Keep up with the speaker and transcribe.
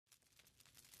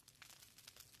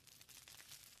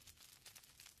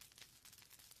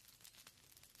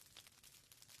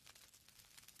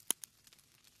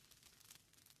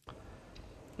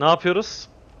Ne yapıyoruz?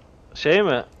 Şey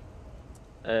mi?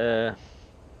 Ee,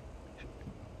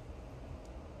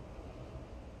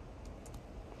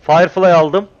 Firefly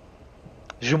aldım.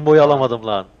 Jumbo'yu Aa, alamadım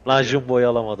lan. Lan biliyorum. Jumbo'yu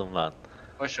alamadım lan.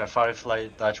 Boşver, FireFly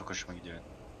daha çok hoşuma gidiyor.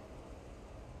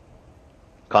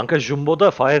 Kanka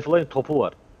Jumbo'da Firefly'ın topu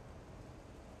var.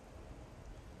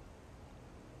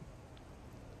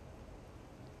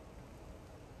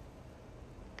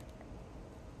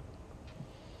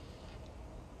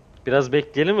 Biraz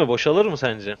bekleyelim mi? Boşalır mı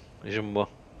sence Jumbo?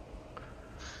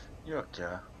 Yok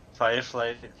ya.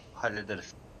 FireFly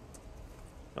hallederiz.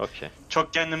 Okey.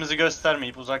 Çok kendimizi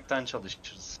göstermeyip uzaktan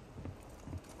çalışırız.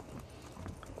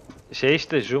 Şey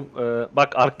işte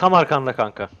bak tam arkanda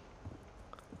kanka.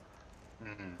 Hmm.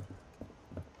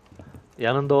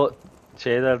 Yanında o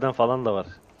şeylerden falan da var.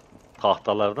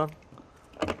 Tahtalardan.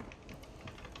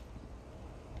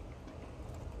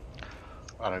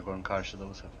 Aragorn karşıda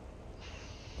bu sefer.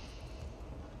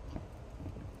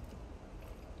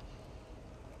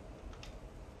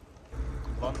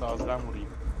 Ulan da az ben vurayım.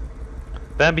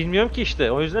 Ben bilmiyorum ki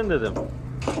işte o yüzden dedim.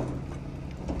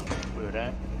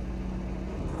 Böyle.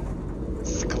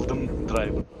 Sıkıldım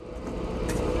driver.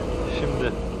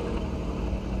 Şimdi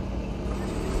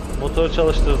motoru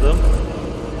çalıştırdım.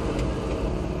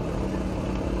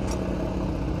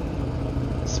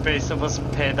 Space'e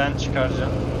basıp P'den çıkaracaksın.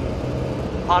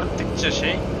 Arttıkça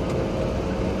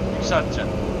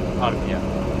yükselteceksin arkaya.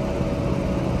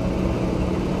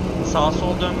 Sağ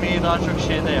sol dönmeyi daha çok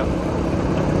şeyde yap.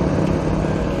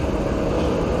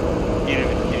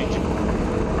 Birinci.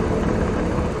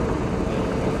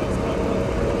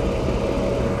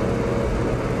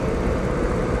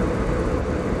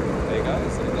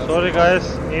 Sorry guys,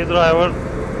 new driver.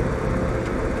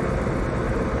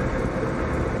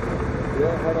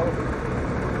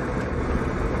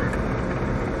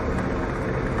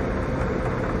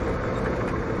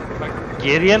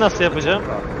 Geriye nasıl yapacağım?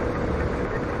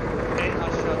 En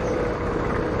aşağısı.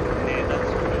 N'den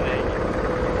sonra R'ye git.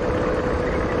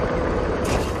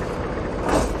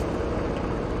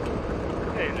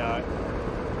 Helal.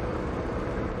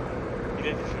 Bir de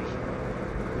düşür.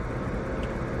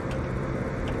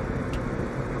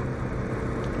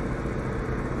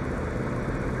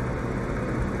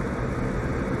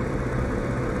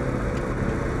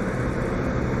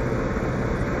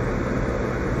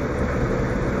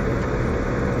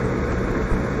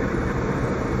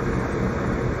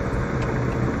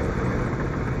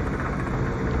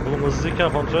 Oğlum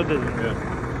hızlıyken kontrol edilmiyor.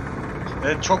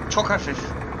 Evet, çok hafif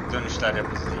dönüşler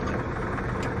yapılırken.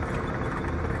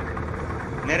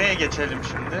 Nereye geçelim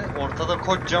şimdi? Ortada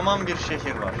kocaman bir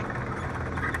şehir var.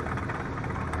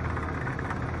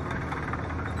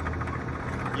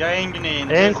 Ya en güneye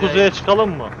ineceğiz En kuzeye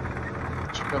çıkalım mı?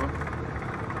 çıkalım.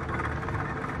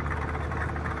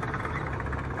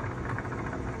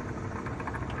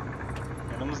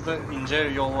 Yanımızda ince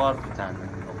yol var bir tane.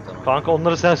 Nokta. Kanka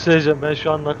onları sen söyleyeceğim. Ben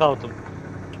şu an knockout'um.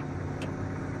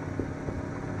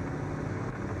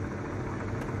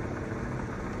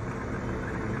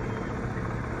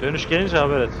 Dönüş gelince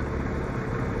haber et.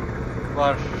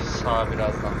 Var sağ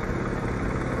birazdan.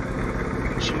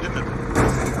 Şimdi de.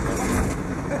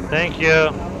 Thank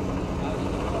you.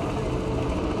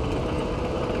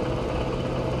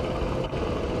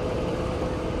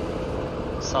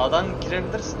 Sağdan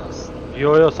girebilirsin aslında.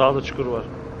 Yo sağda çukur var.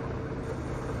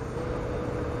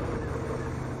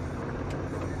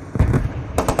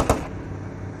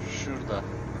 Şurada.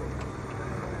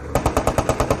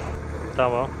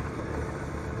 Tamam.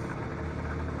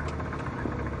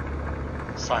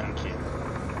 Sanki.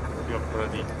 Yok,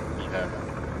 burada değil. İleride.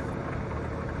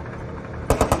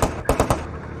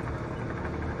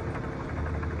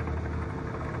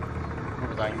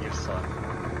 Buradan gir sağa.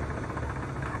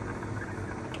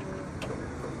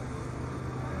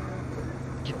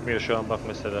 Gitmiyor şu an bak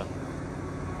mesela.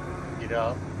 Biri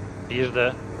al. Bir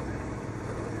de.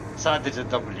 Sadece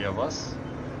W'ye bas.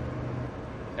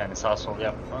 Yani sağ sol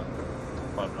yapma.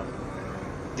 Pardon.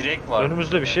 Direkt var.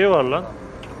 Önümüzde bir şey var lan.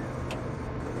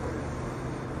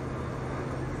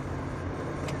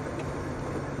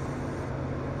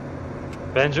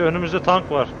 Bence önümüzde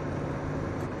tank var.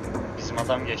 Bizim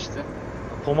adam geçti.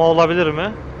 Puma olabilir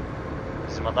mi?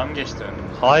 Bizim adam geçti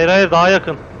önümüzde. Hayır daha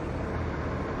yakın.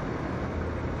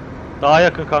 Daha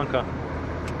yakın kanka.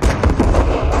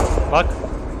 Bak.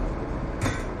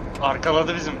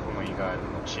 Arkaladı bizim Puma'yı galiba.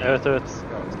 Evet.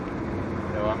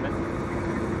 Devam et.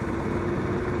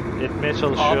 Etmeye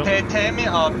çalışıyor. APT mi,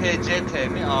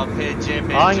 APCT mi,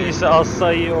 APCBC? Hangisi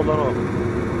azsa iyi olan o.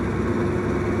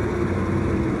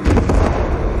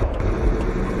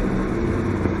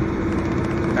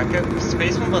 Kanka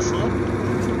space mi basılı?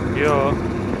 Yo.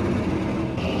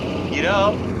 1'e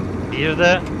al. Bir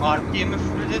de RPM'i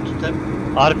full'de tut hep.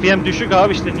 RPM düşük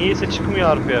abi, işte niyeyse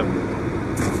çıkmıyor RPM.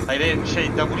 Hayır şey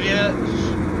W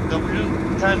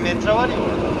bir tane metre var ya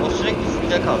orada. O sürekli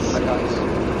full'de kalsın.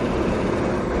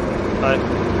 Hayır.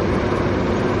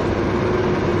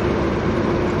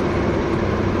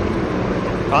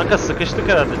 Kanka sıkıştık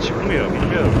herhalde, çıkmıyor,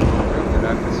 bilmiyorum.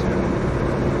 Alakası yok.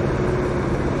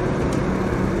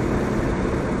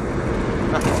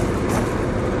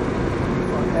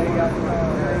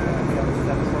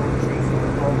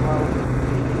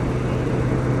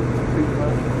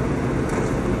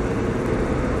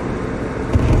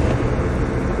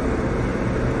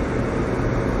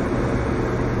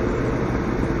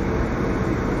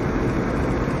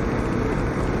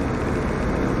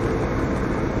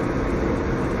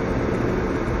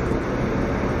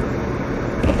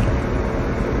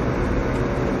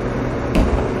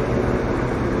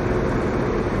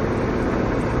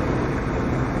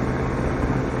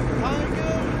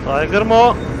 Tiger mı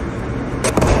o?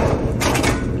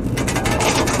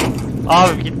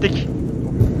 Abi gittik.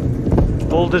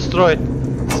 All destroy.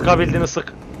 Sıkabildiğini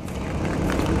sık.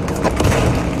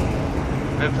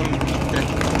 Weapon gitti.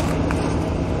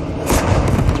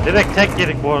 Direkt tek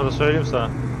yedik bu arada, söyleyeyim sana.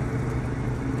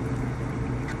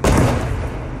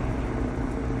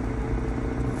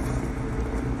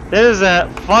 There is a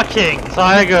fucking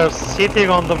tiger sitting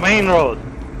on the main road.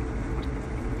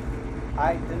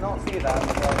 I did not see that.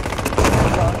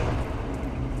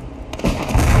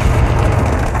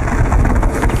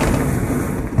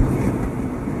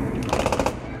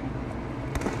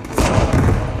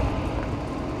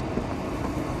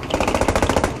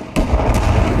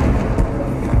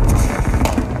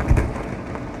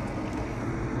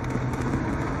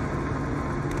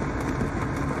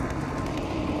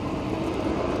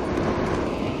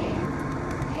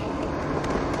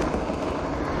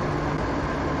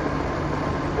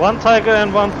 One tiger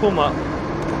and one puma.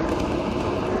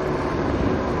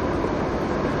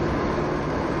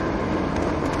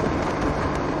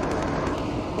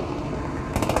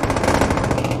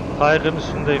 Tiger'ın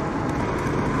üstündeyim.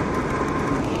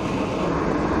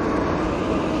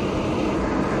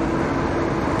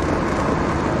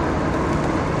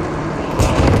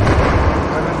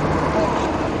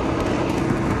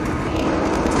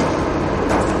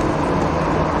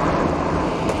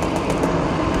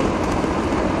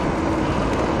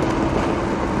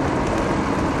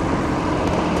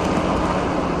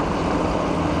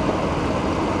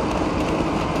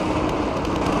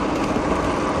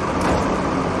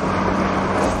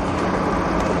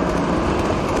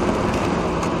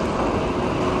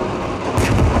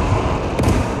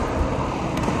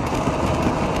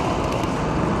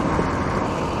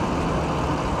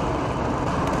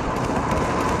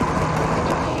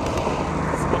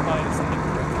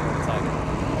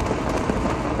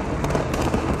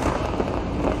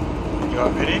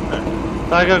 Ya vereyim mi?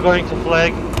 Tiger going to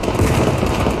flag.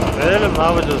 Verelim, ne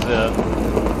yapacağız ya?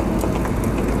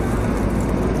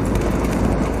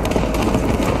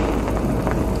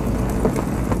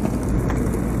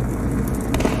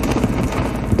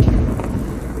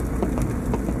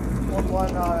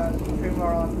 Puma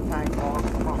on tank on.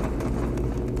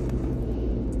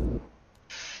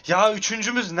 Ya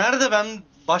üçüncümüz nerede? Ben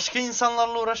başka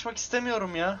insanlarla uğraşmak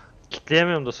istemiyorum ya.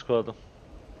 Kitleyemiyorum da squad'ı.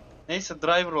 Neyse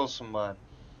driver olsun bari.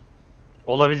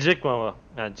 Olabilecek mi ama?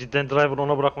 Yani cidden driver'ı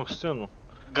ona bırakmak istiyor musun?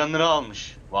 Gunner'ı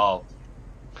almış. Wow.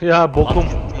 Ya bokum.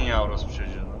 At gittin ya orası bu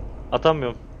çocuğuna.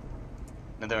 Atamıyorum.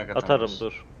 Ne demek Atarım, atamıyorsun?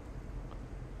 dur.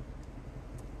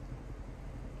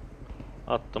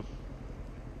 Attım.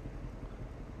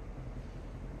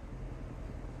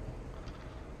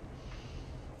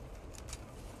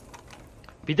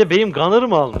 Bir de benim gunner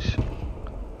mı almış?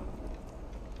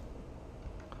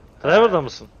 Driver'da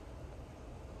mısın?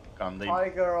 Gandayım.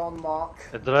 Tiger on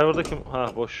mark. Driver'da kim? Ha,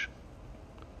 boş.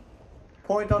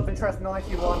 Point of interest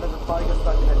 91, there's a tiger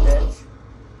stuck in a ditch.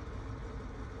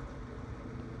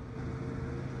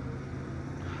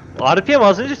 RPM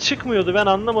az önce çıkmıyordu, ben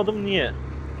anlamadım niye.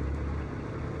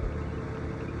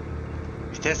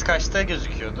 Vites kaçta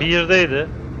gözüküyordu? 1'deydi.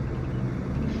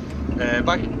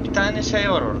 Bak bir tane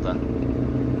şey var orada.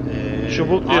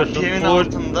 Çubuk diyorsun, RPM'in full.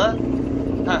 altında.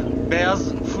 Heh,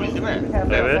 beyaz full değil mi?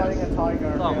 Careful, Evet. fighting a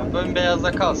tiger. Tamam, here. ön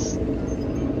beyazda kalsın.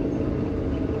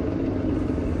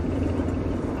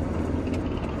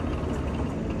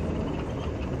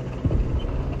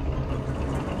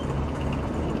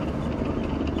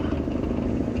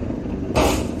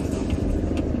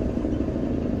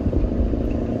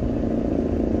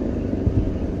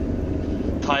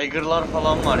 Tiger'lar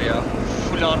falan var ya.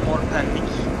 Full armor penlik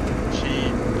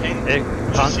şeyi en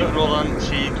Ucu sivri olan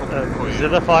şeyi topu Evet, koyuyor.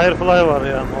 bizde de FireFly var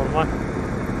ya normal.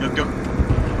 Yok.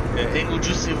 En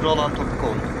ucu sivri olan topu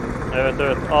koydu. Evet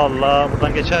evet. Allah,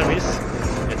 buradan geçer miyiz?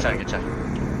 Geçer.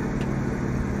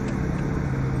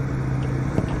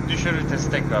 Düşür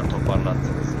vitesi tekrar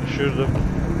toparlattınız. Düşürdüm.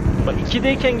 Bak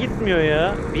 2'deyken gitmiyor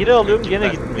ya. Biri alıyorum gene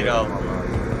Biri gitmiyor. alman lazım.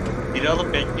 Biri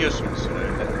alıp bekliyorsun bir süre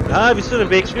öyle. Ha, bir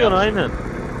süre bekliyorsun aynen.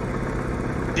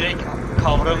 Direkt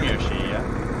kavramıyor şeyi ya.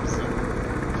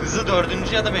 Hızı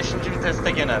 4. ya da 5.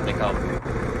 viteste genelde kavruyor.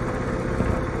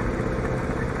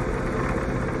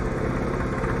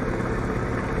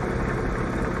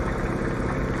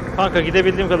 Kanka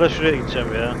gidebildiğim kadar şuraya gideceğim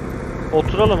ya.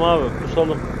 Oturalım abi,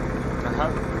 kusalım. Aha.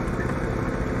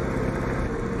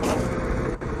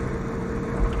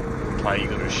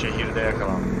 Tiger'ı şehirde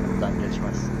yakalandı. Buradan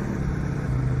geçmez.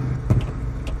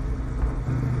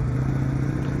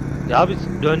 Ya biz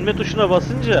dönme tuşuna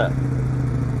basınca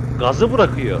gazı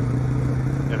bırakıyor.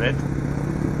 Evet.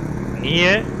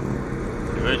 Niye?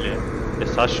 Öyle.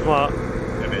 Saçma.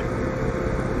 Evet.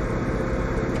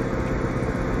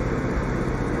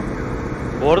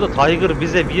 Bu arada Tiger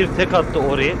bize bir tek attı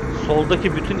orayı.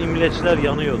 Soldaki bütün imleçler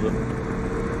yanıyordu.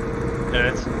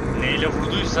 Evet. Neyle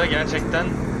vurduysa gerçekten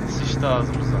sıçtı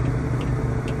ağzımıza.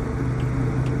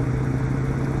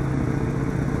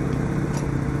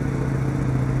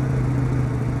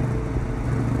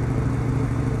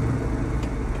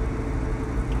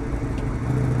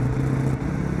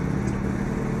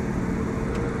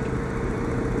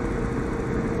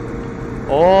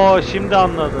 Oo, şimdi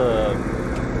anladım.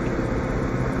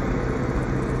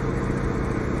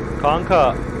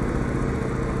 Kanka,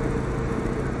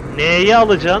 N'yi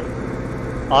alacaksın.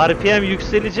 RPM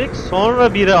yükselecek, sonra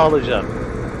 1'i alacaksın.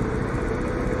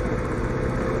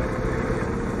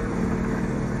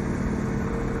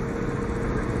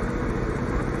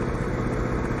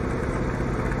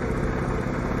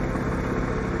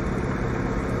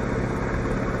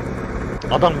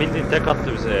 Adam bildiğin tek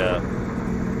attı bize ya.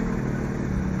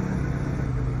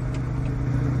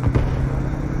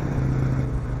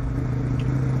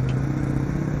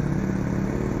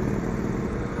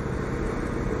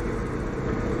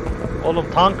 Oğlum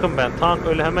tankım ben, tank,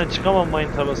 öyle hemen çıkamam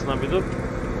mayın tarlasından, bir dur.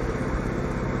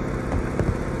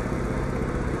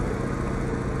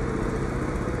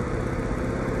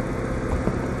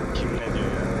 Kim ne diyor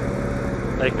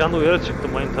ya? Ekranda uyarı çıktı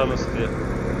mayın tarlası diye.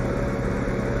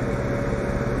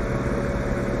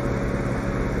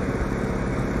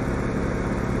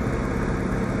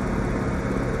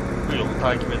 Bu yolu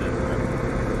takip edelim.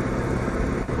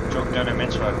 Çok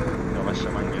dönemeç var.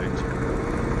 Yavaşlaman gerekecek.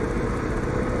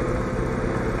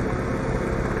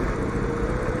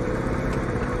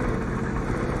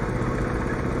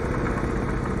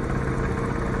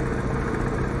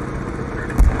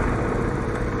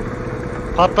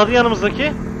 Patladı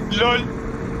yanımızdaki. LOL!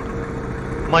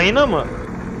 Mayına mı?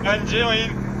 Bence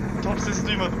hayır. Top sesi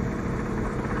duymadım.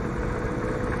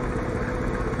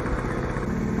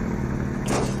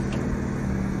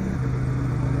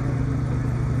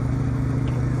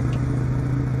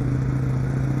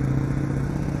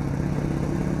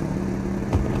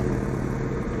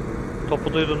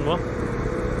 Topu duydun mu?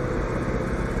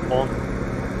 10.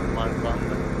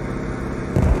 Marklandı.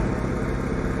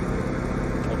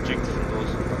 Objektifinde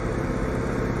olsun da.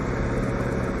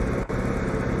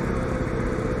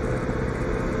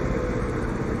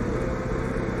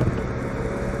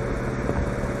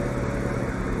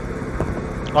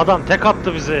 Adam tek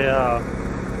attı bize ya.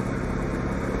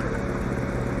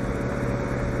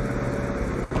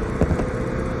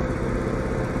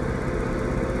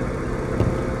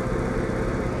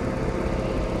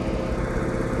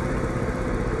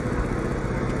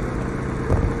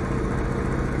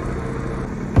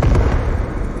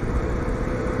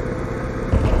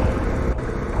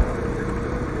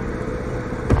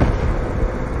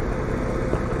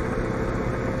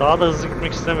 Daha da hızlı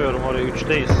gitmek istemiyorum oraya.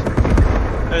 3'teyiz.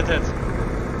 Evet.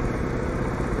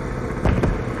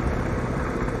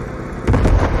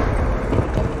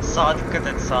 Sağa dikkat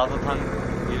et. Sağda tank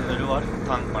bir ölü var.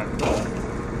 Tank marklı.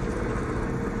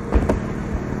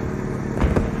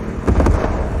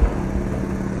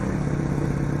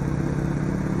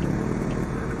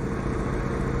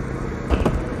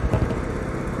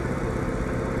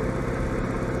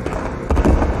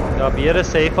 Ya bir yere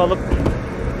safe alıp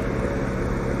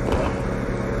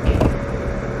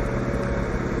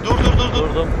Dur.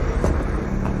 durdum.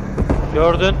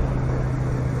 Gördün.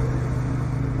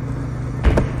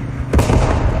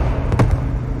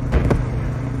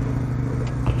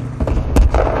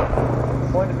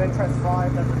 Point of interest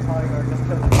 5, that's a tiger, just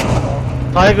killed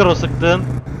the dog. Tiger o sıktığın.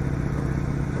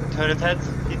 Turret head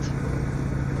hit.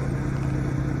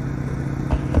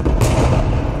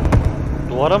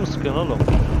 Duvara mı sıkıyorsun oğlum?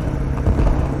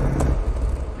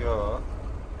 Yo.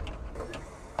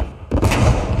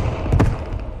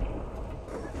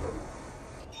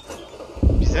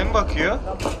 Bize mi bakıyor?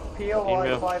 POI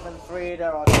Bilmiyorum. 5 and 3, there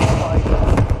are two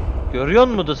tigers. Görüyor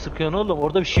musun da sıkıyorsun oğlum?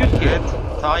 Orada bir şey yok ki. Evet.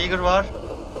 Tiger var.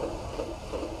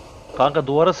 Kanka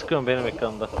duvara sıkıyorsun benim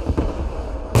ekranda.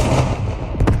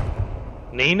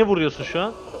 Neyini vuruyorsun şu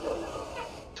an?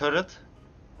 Turret.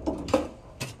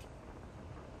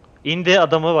 İndi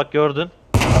adamı bak gördün.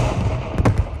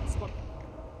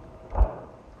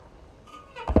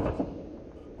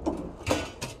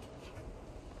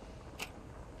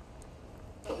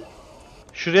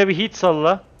 Şuraya bir hit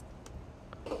salla.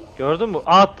 Gördün mü?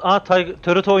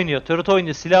 Turret oynuyor. Turret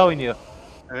oynuyor. Silah oynuyor.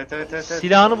 Evet.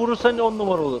 Silahını vurursan 10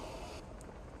 numara olur.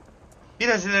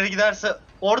 Biraz ileri giderse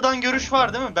oradan görüş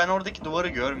var değil mi? Ben oradaki duvarı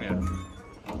görmüyorum.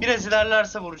 Biraz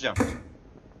ilerlerse vuracağım.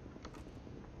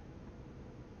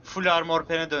 Full armor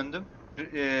pen'e döndüm.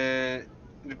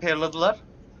 Repairladılar.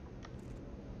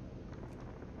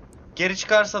 Geri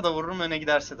çıkarsa da vururum, öne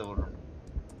giderse de vururum.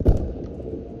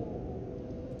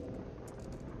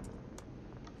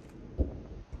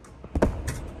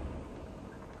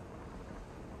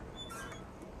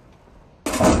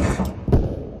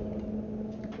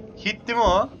 Hit değil mi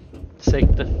o?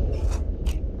 Sekti.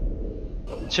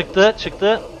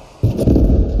 Çıktı.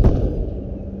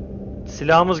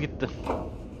 Silahımız gitti.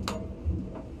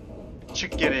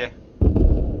 Çık geriye.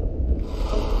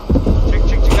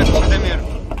 Çık ateş edemiyorum.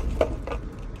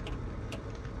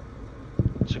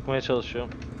 Çıkmaya çalışıyorum.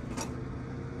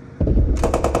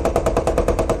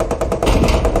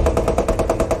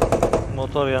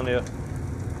 Motor yanıyor.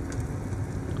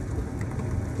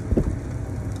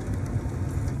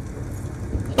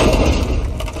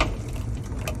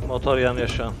 Motor yanıyor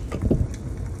şu an.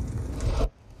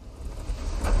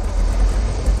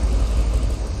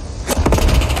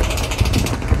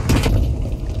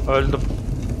 Öldüm.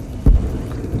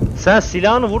 Sen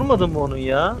silahını vurmadın mı onun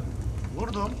ya?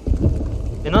 Vurdum.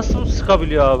 Nasıl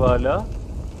sıkabiliyor abi hala?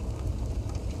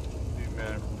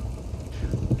 Bilmiyorum.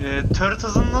 Turret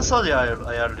hızını nasıl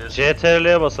ayarlıyorsun?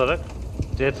 CTRL'ye basarak.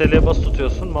 CTRL'ye bas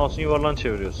tutuyorsun, mouse'un yuvarlan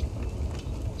çeviriyorsun.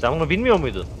 Sen bunu bilmiyor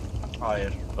muydun?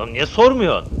 Hayır. Lan niye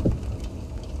sormuyorsun?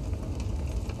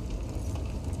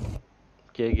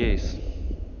 GG'yiz.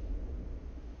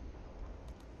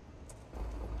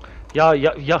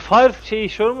 Ya Fire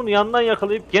Sherman'ı yandan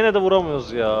yakalayıp gene de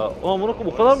vuramıyoruz ya. Ama bunu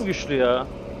bu kadar mı güçlü ya?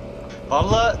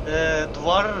 Valla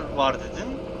duvar var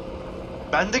dedin.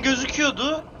 Bende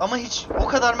gözüküyordu ama hiç o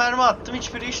kadar mermi attım,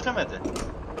 hiçbiri işlemedi.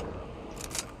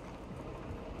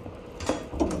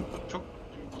 Çok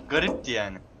garipti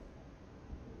yani.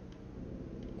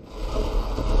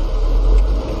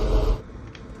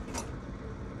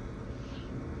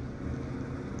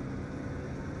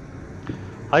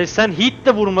 Hayır sen hit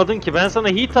de vurmadın ki. Ben sana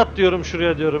hit at diyorum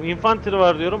şuraya diyorum. Infantry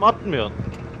var diyorum atmıyorsun.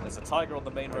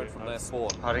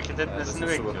 Hareket etmesini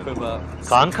bekliyorum.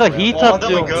 Kanka hit O adamı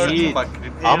atıyorum gördüm hit. bak.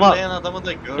 Ama Repairlayan adamı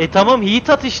da gördüm. tamam hit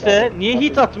at işte. Niye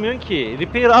hit atmıyorsun ki?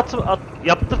 Repair at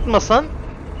yaptırtmasan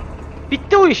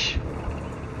bitti o iş.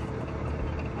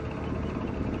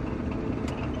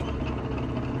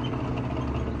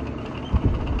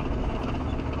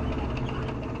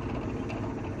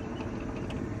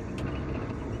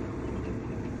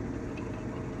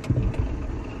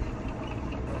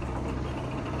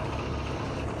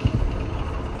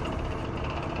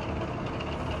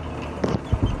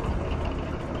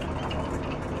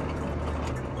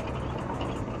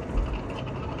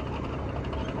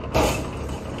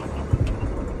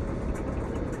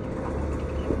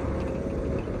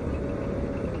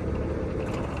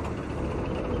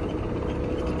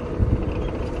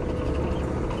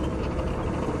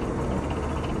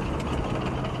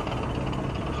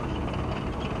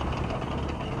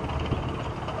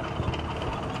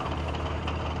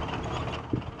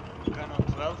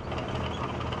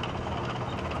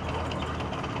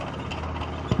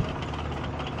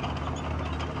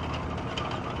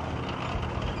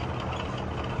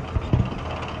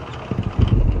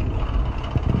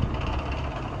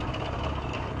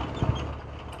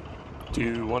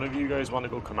 Do one of you guys want to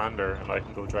go commander and I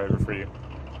can go driver for you?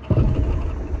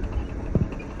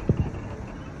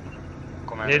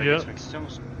 Komandaya Ne diyor? geçmek istiyor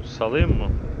musun? Salayım mı?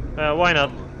 Why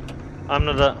not? I'm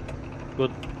not a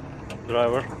good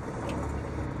driver.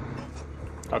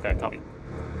 Okay, copy.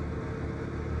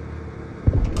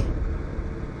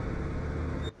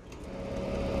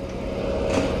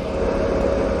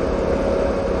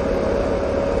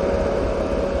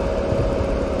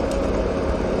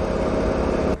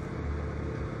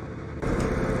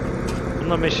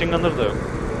 Bunda machine gunner da yok.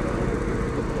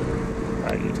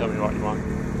 Alright, you tell me what you want.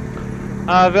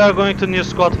 We are going to New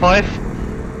Squad 5.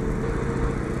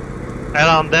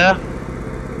 Around there.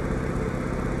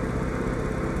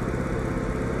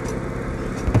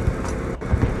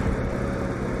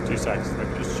 Two seconds. Let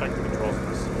me just check the controls on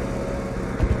this.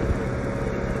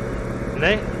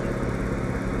 Ne?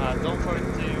 Don't forget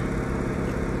to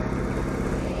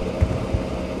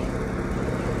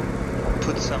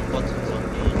put some buttons on the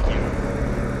gear.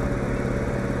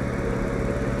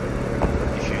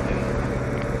 If you didn't.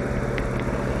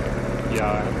 Yeah,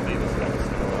 I haven't made this yet, so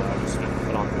I'm just gonna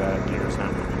put on the gears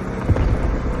now.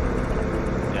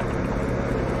 Yeah.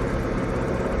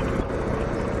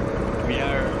 We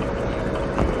are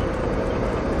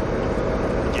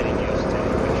getting used to it.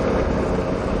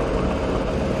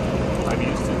 I'm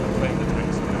used to playing the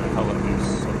tanks in Call of Duty,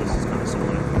 so this is kind of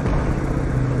similar.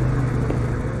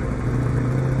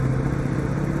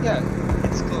 Yeah,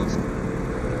 it's close.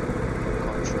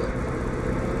 Control.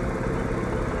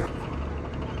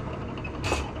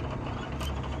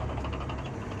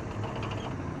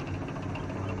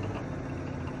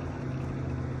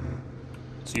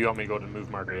 So you want me to go to the move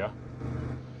marker, yeah?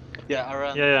 Yeah,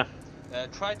 around. Yeah.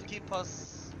 Try to keep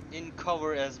us in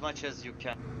cover as much as you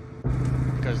can.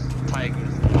 Because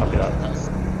tigers Copy that. us.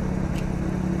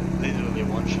 Literally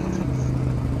one shot us.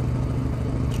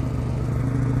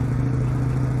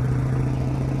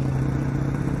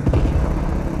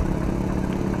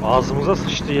 Ağzımıza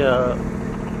sıçtı ya.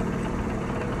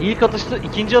 İlk atışta,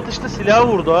 ikinci atışta silah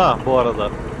vurdu ha bu arada.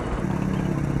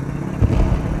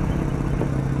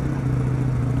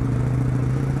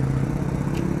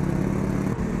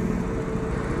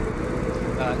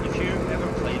 If you ever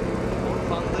played War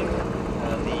Thunder,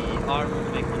 the armor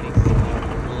mechanics are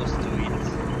close to it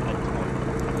at home.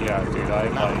 Yeah, dude, I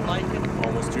have Not like like it.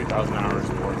 almost 2,000 hours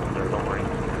of War Thunder, don't worry.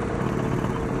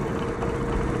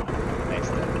 Next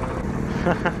step.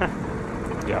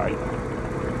 Yeah,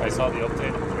 I saw the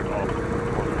update and I was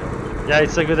like, oh, Yeah,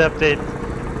 it's a good update.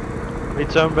 We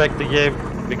turned back the game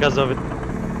because of it.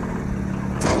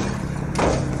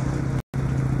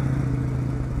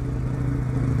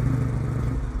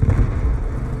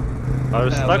 Are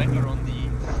you stuck? When you're on the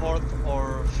 4th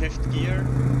or 5th gear,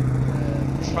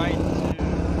 try to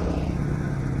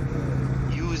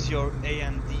use your A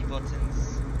and D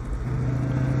buttons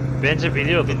Bence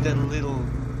biliyordum. with a little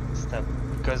step.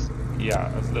 Because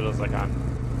yeah, as little as I can.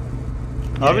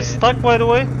 Are we stuck by the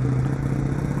way?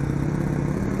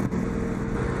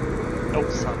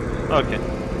 something. Okay.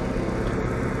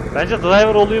 Bence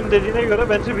driver olayım dediğine göre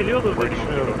bence biliyordur Where diye do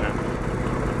you want me to düşünüyorum. go now?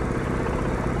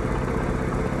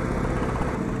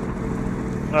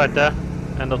 Right there.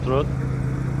 End of the road.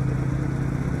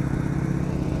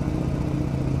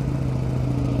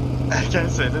 Erken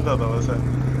söyledi adama sen.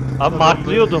 Abi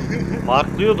marklıyordum.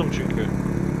 Marklıyordum çünkü.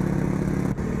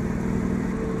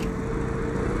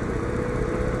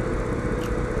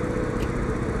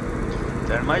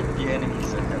 There might be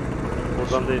enemies ahead.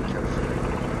 Buradan değil.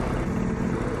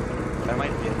 There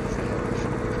might be enemies ahead.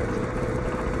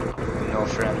 No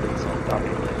friendlies on top of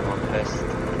it. On best.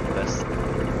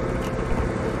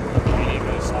 If you need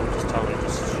me to stop, just tell me,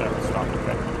 just shout stop,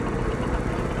 okay?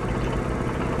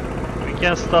 We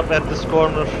can stop at this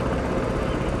corner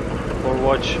for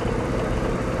watch.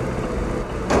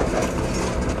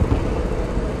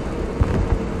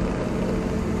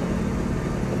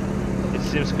 It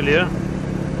seems clear.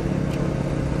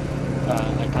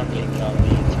 I can't link on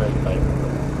the turret, but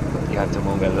you have to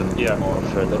move a little bit more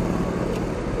further.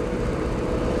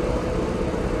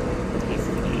 If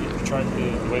you try to,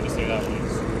 the way to say that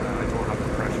is, I don't have the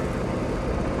pressure.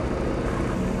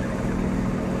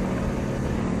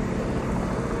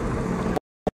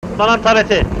 Kullanan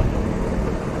tareti.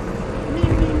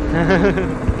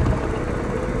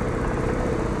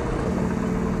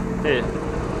 Hey.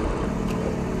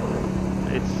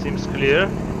 It seems clear.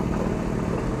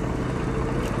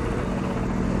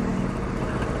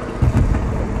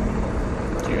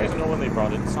 Do you guys know when they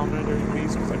brought in sound rendering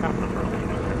these? Because I can't remember when they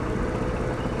were there.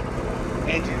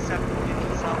 Engine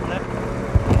sound left.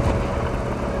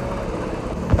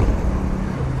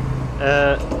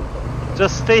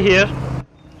 Just stay here.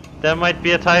 There might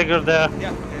be a tiger there.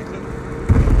 Yeah, good.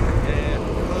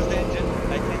 Close the engine.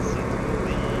 I can see through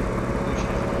the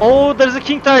bushes. Oh, there's a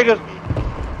king tiger.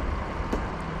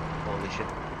 Holy shit.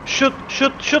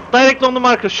 Shoot directly on the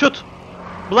marker. Shoot.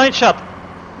 Blind shot.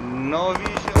 No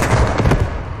visual.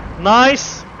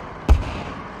 Nice.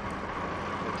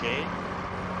 Okay.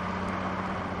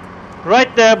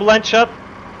 Right there, blind shot.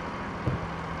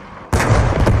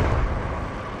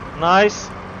 Nice.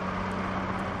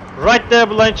 Right there,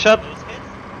 blind shot. Those hits?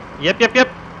 Yep.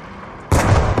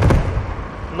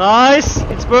 Nice.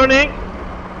 It's burning.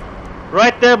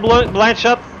 Right there, blind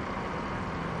shot.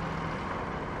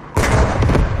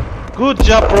 Good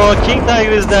job, bro. King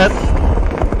Tiger is dead.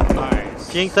 Nice.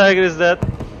 King Tiger is dead.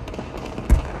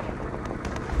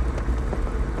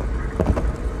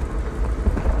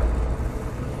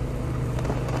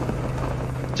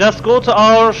 Just go to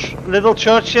our little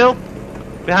Churchill.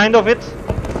 Behind of it.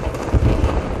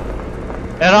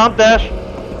 Around there.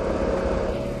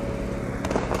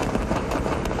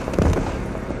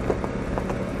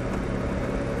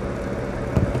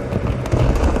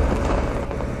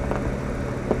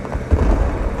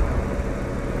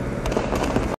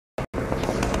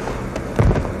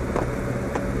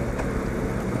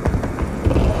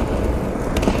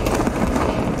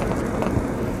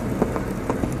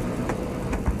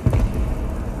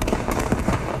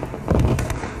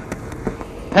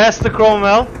 Pass the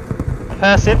Cromwell.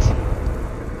 Pass it.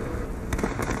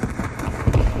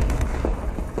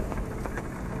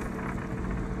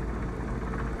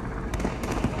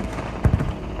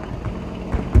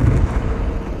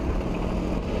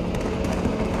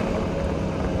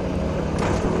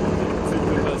 Two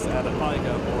movers and a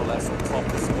tiger more or less on top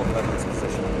of squad level's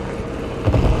position.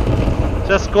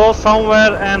 Just go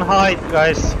somewhere and hide,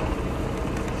 guys.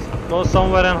 Go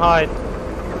somewhere and hide.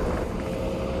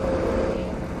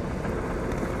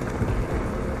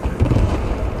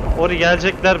 Oraya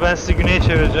gelecekler, ben sizi güneye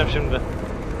çevireceğim şimdi.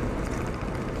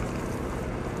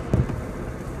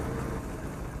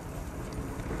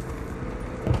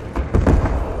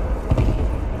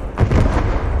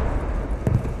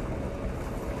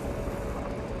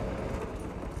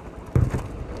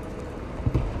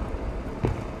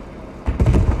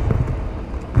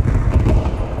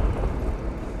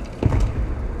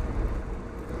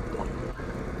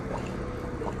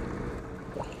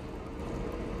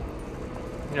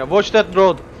 Yeah, watch that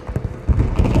road.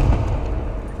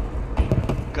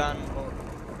 Gun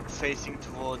facing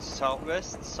towards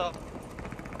southwest, south.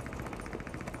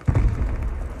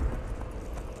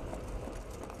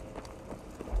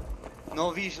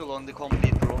 No visual on the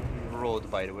complete road,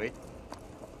 by the way.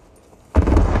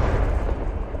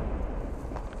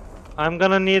 I'm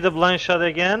gonna need a blind shot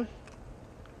again.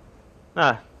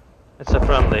 Ah, it's a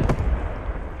friendly.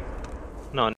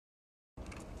 No.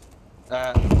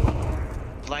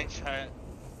 Blind shot.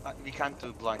 We can't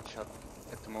do blind shot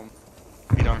at the moment.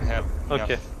 We don't have enough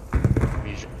Okay.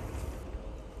 vision.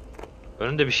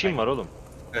 Önünde bir şey mi var oğlum?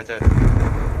 Evet.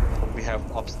 We have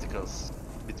obstacles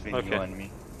between Okay. you and me.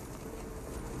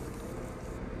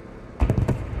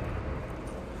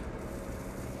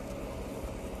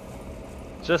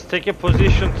 Just take a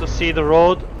position to see the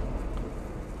road.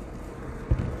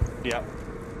 Yeah.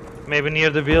 Maybe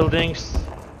near the buildings.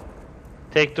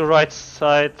 Take the right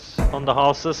side on the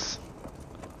houses,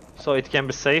 so it can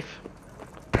be safe.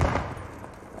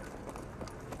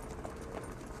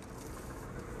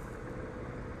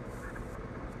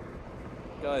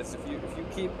 Guys, if you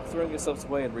keep throwing yourselves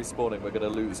away and respawning, we're going to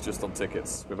lose just on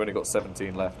tickets. We've only got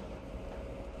 17 left.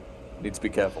 Need to be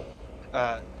careful.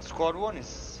 Squad 1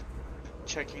 is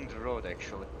checking the road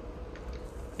actually.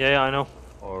 Yeah, I know.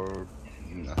 Or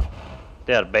no.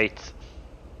 They are bait.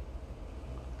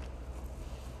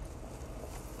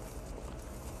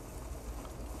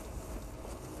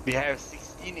 We have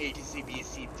 16 ATC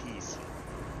BCTs.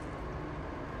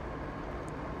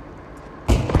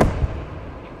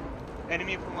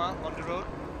 Enemy Puma on the road.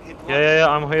 Hit one. Yeah,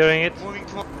 I'm hearing it. Moving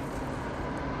to.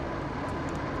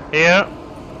 Here.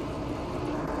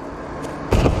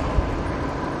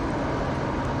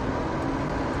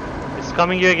 It's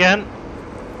coming you again.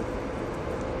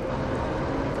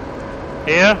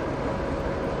 Here.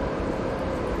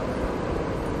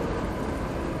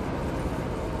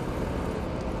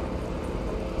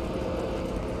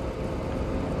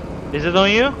 Is it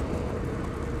on you?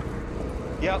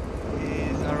 Yep,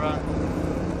 he's around.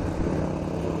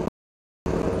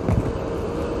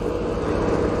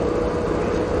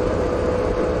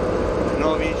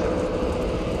 No vision.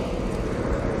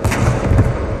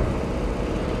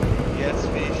 Yes,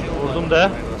 visual. Vurdum da.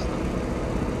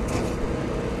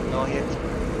 No hit.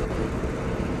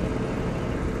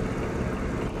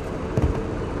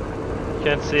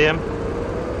 Can't see him.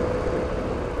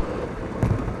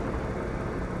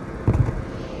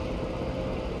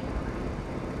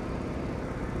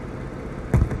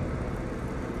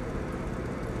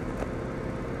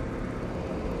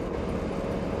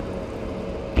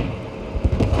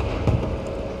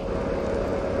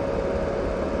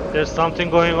 There's something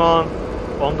going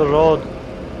on the road.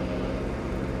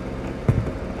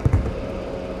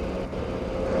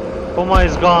 Puma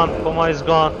is gone. Puma is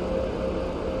gone.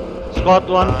 Squad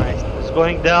 1 Nice. is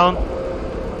going down.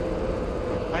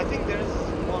 I think there's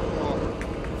one more.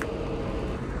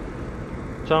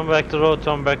 Turn back the road,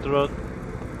 turn back the road.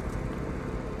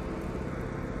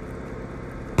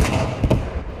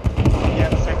 Yeah,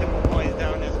 the second one is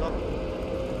down as well.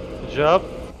 Good job.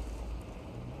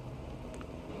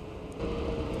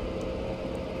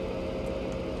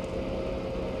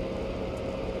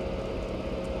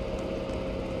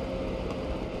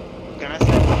 Can I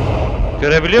say?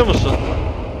 Görebiliyor musun?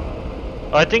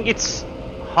 I think it's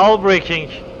hull breaking.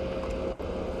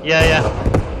 Yeah.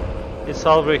 It's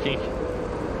hull breaking.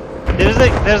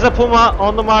 There's a Puma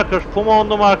on the marker. Puma on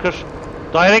the marker.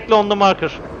 Directly on the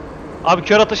marker. Abi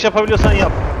kör atış yapabiliyorsan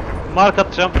yap. Mark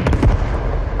atacağım.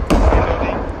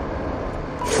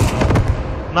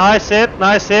 Nice hit,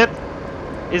 nice hit.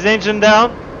 Is engine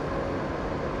down?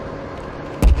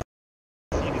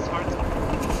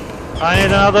 I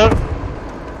need another.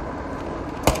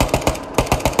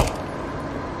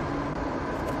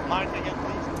 Mark again,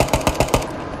 please.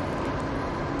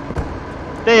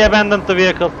 They abandoned the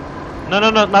vehicle. No,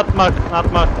 not mark,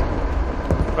 not mark.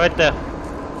 Right there.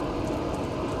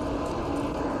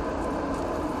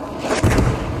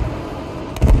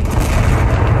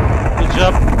 Good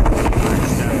job.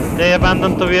 They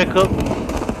abandoned the vehicle.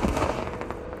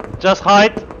 Just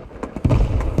hide.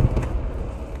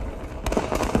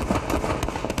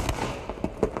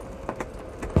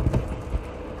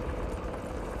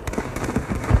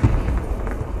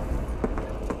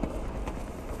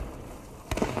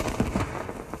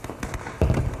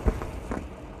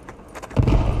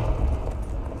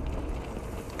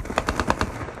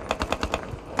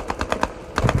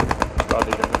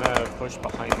 Buddy, I'm gonna push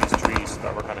behind these trees so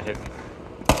that we're kind of hidden.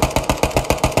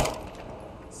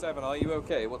 7, are you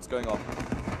okay? What's going on?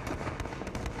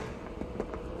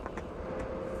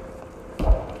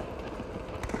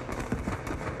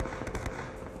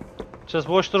 Just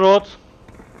watch the road.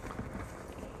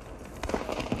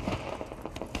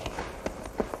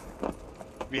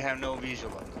 We have no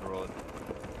visual on the road.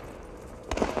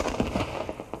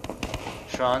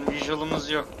 Şu an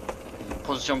visual'ımız yok.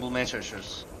 Pozisyon bulmaya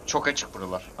çalışıyoruz. Çok açık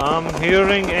buralar. I'm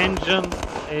hearing engine.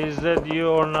 Is that you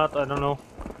or not? I don't know.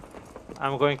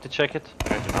 I'm going to check it.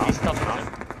 Engine We off. stop Engine it.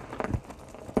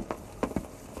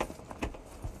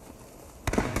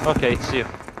 off. Okay, it's you.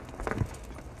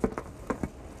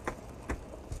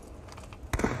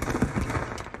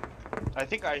 I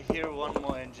think I hear one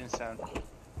more engine sound,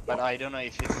 but I don't know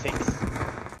if it's 6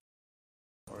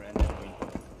 or anything.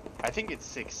 I think it's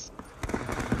 6.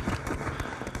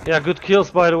 Yeah, good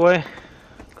kills by the way.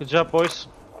 Good job, boys.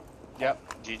 Yep,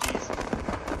 GG's.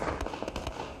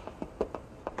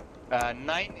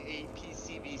 9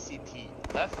 APCBCT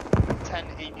left, 10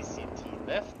 ABCT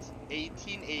left,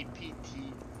 18 APT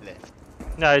left.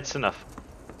 Yeah, it's enough.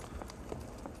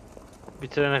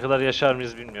 Bitirene kadar yaşar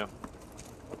mıyız bilmiyorum.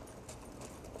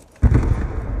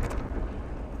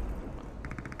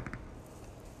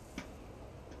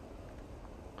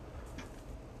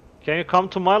 Can you come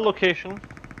to my location?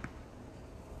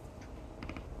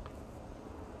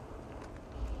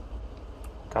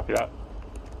 Copy that.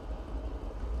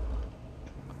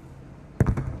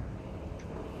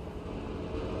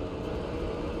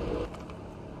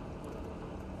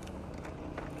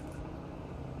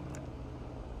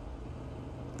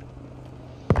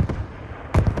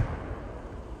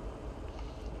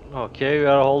 Okay, we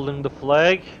are holding the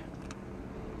flag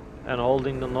and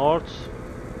holding the north.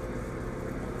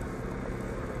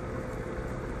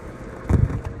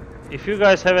 If you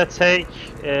guys have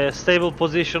a stable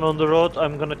position on the road,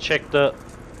 I'm gonna check the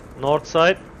north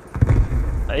side.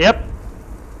 Yep.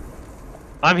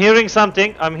 I'm hearing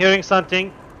something. I'm hearing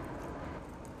something.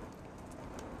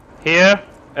 Here,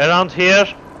 around here.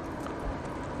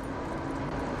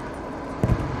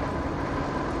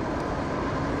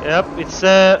 Yep, it's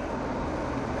a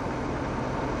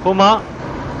Puma.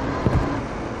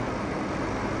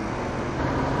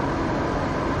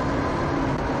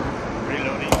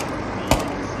 Reloading.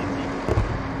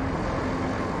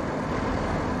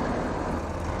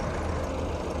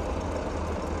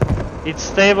 It's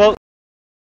stable.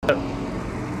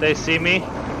 They see me.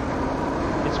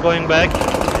 It's going back.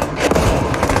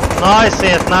 Nice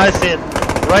hit, nice hit.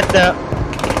 Right there.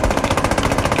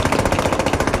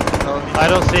 I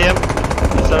don't see him.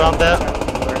 He's around there.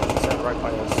 Right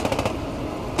by us.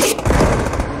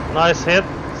 Nice hit.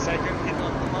 Second hit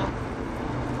on the map.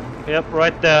 Yep,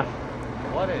 right there.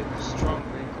 What a strong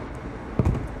vehicle.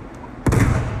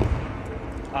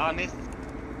 Ah, missed.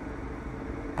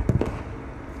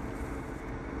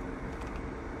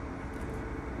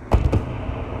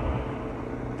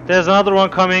 There's another one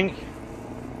coming.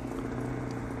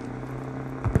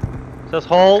 Says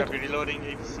hold. Copy, reloading.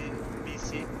 ABC,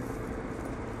 BC.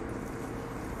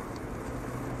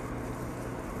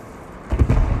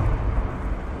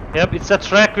 Yep, it's a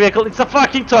track vehicle. It's a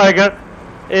fucking tiger.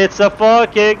 It's a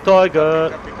fucking tiger.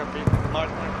 Copy. Mark.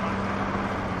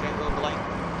 Can't go blind.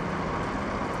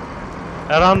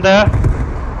 Around there.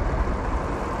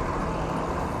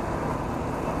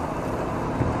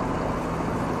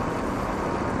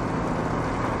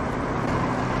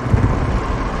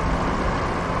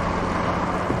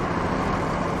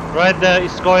 Right there,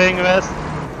 it's going west.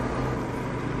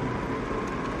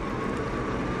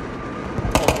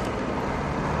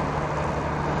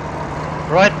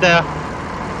 Right there.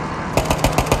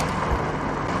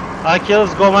 I killed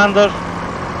his commander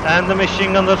and the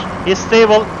machine gunner. He's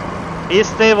stable. He's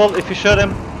stable if you shoot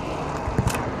him.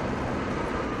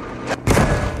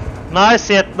 Nice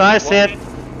hit, nice hit.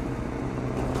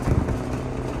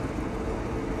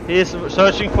 He's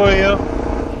searching for you.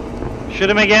 Shoot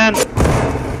him again.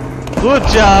 Good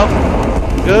job.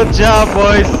 Good job,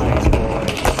 boys.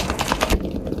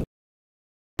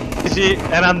 GG,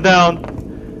 and I'm down.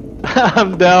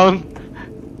 I'm down.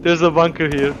 There's a bunker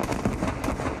here.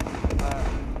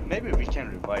 Maybe we can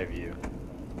revive you.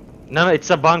 No, it's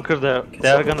a bunker there.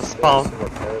 They're gonna spawn.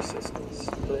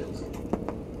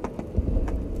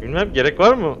 Bilmem, gerek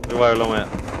var mı revive'lamaya?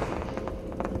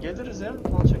 Geliriz ya.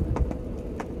 Ne olacak?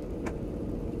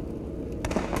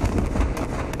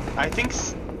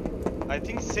 I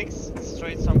think 6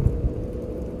 straight some.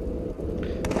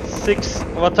 6.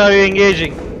 What are you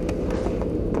engaging?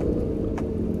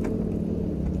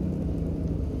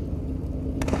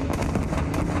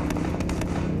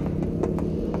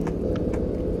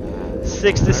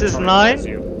 Six. This is 9.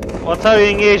 What are you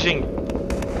engaging?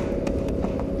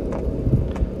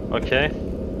 Okay.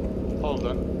 Hold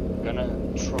on. Gonna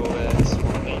throw a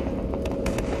smoke grenade.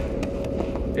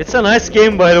 It's a nice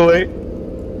game, by the way.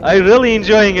 I really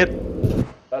enjoying it.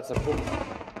 That's a book.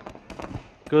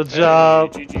 Good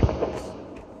job. GG.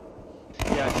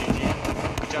 Yeah, GG.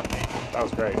 Good job, mate. That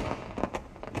was great.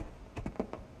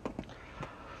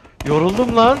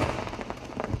 Yoruldum lan.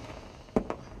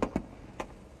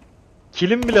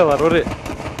 Kilim bile var oraya.